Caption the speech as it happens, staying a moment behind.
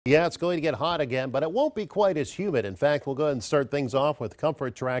Yeah, it's going to get hot again, but it won't be quite as humid. In fact, we'll go ahead and start things off with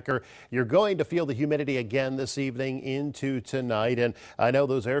Comfort Tracker. You're going to feel the humidity again this evening into tonight. And I know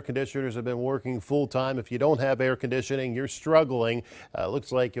those air conditioners have been working full time. If you don't have air conditioning, you're struggling.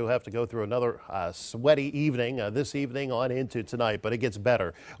 Looks like you'll have to go through another sweaty evening this evening on into tonight, but it gets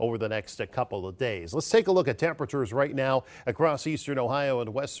better over the next couple of days. Let's take a look at temperatures right now across eastern Ohio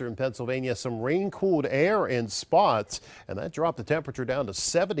and western Pennsylvania. Some rain-cooled air in spots, and that dropped the temperature down to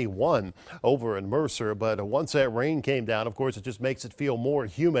 71 over in Mercer. But once that rain came down, of course, it just makes it feel more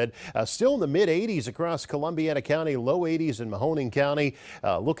humid. Still in the mid 80s across Columbiana County, low 80s in Mahoning County.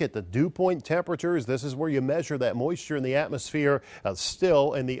 Look at the dew point temperatures. This is where you measure that moisture in the atmosphere.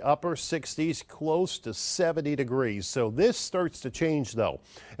 Still in the upper 60s, close to 70 degrees. So this starts to change, though.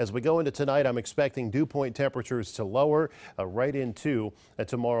 As we go into tonight, I'm expecting dew point temperatures to lower right into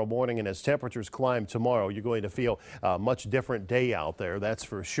tomorrow morning. And as temperatures climb tomorrow, you're going to feel a much different day out there. That's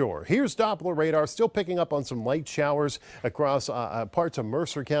for sure. Here's Doppler radar, still picking up on some light showers across parts of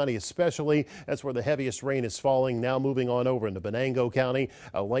Mercer County especially. That's where the heaviest rain is falling. Now moving on over into Venango County.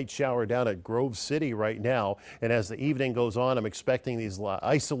 A light shower down at Grove City right now. And as the evening goes on, I'm expecting these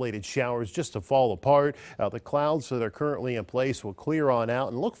isolated showers just to fall apart. The clouds that are currently in place will clear on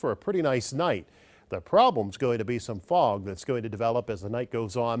out and look for a pretty nice night. The problem's going to be some fog that's going to develop as the night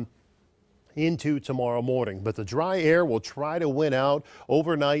goes on into tomorrow morning, but the dry air will try to win out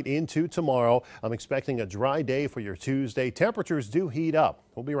overnight into tomorrow. I'm expecting a dry day for your Tuesday. Temperatures do heat up.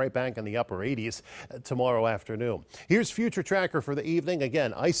 We'll be right back in the upper 80s tomorrow afternoon. Here's Future Tracker for the evening.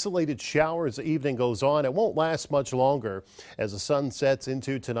 Again, isolated shower as the evening goes on. It won't last much longer. As the sun sets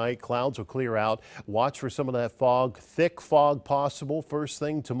into tonight, clouds will clear out. Watch for some of that fog, thick fog possible first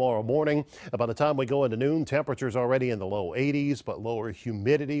thing tomorrow morning. By the time we go into noon, temperatures already in the low 80s, but lower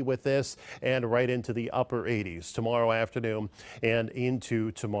humidity with this, and right into the upper 80s tomorrow afternoon and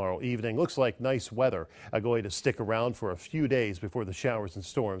into tomorrow evening. Looks like nice weather going to stick around for a few days before the showers and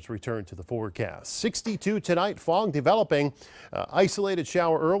storms return to the forecast. 62 tonight, fog developing. Isolated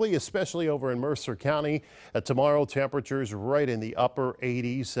shower early, especially over in Mercer County. Tomorrow, temperatures right in the upper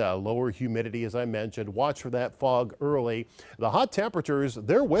 80s. Lower humidity, as I mentioned. Watch for that fog early. The hot temperatures,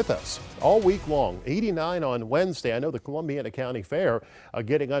 they're with us all week long. 89 on Wednesday. I know the Columbiana County Fair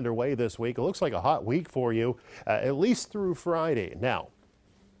getting underway this week. It looks like a hot week for you, at least through Friday. Now,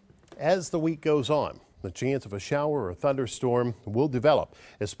 as the week goes on, the chance of a shower or thunderstorm will develop,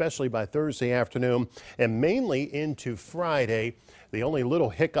 especially by Thursday afternoon and mainly into Friday. The only little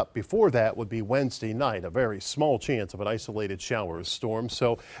hiccup before that would be Wednesday night, a very small chance of an isolated shower or storm.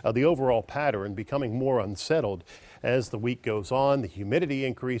 So the overall pattern becoming more unsettled as the week goes on. The humidity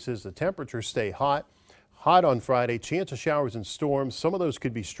increases, the temperatures stay hot. Hot on Friday, chance of showers and storms. Some of those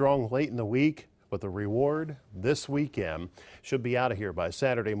could be strong late in the week, but the reward this weekend should be out of here by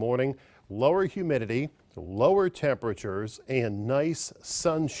Saturday morning. Lower humidity, lower temperatures, and nice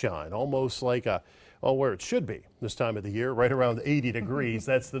sunshine, almost like where it should be this time of the year, right around 80 degrees.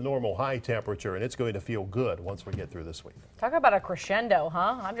 That's the normal high temperature, and it's going to feel good once we get through this week. Talk about a crescendo,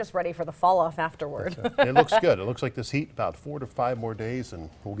 huh? I'm just ready for the fall off afterward. It looks good. It looks like this heat about 4 to 5 more days, and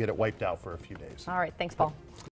we'll get it wiped out for a few days. All right. Thanks, Paul.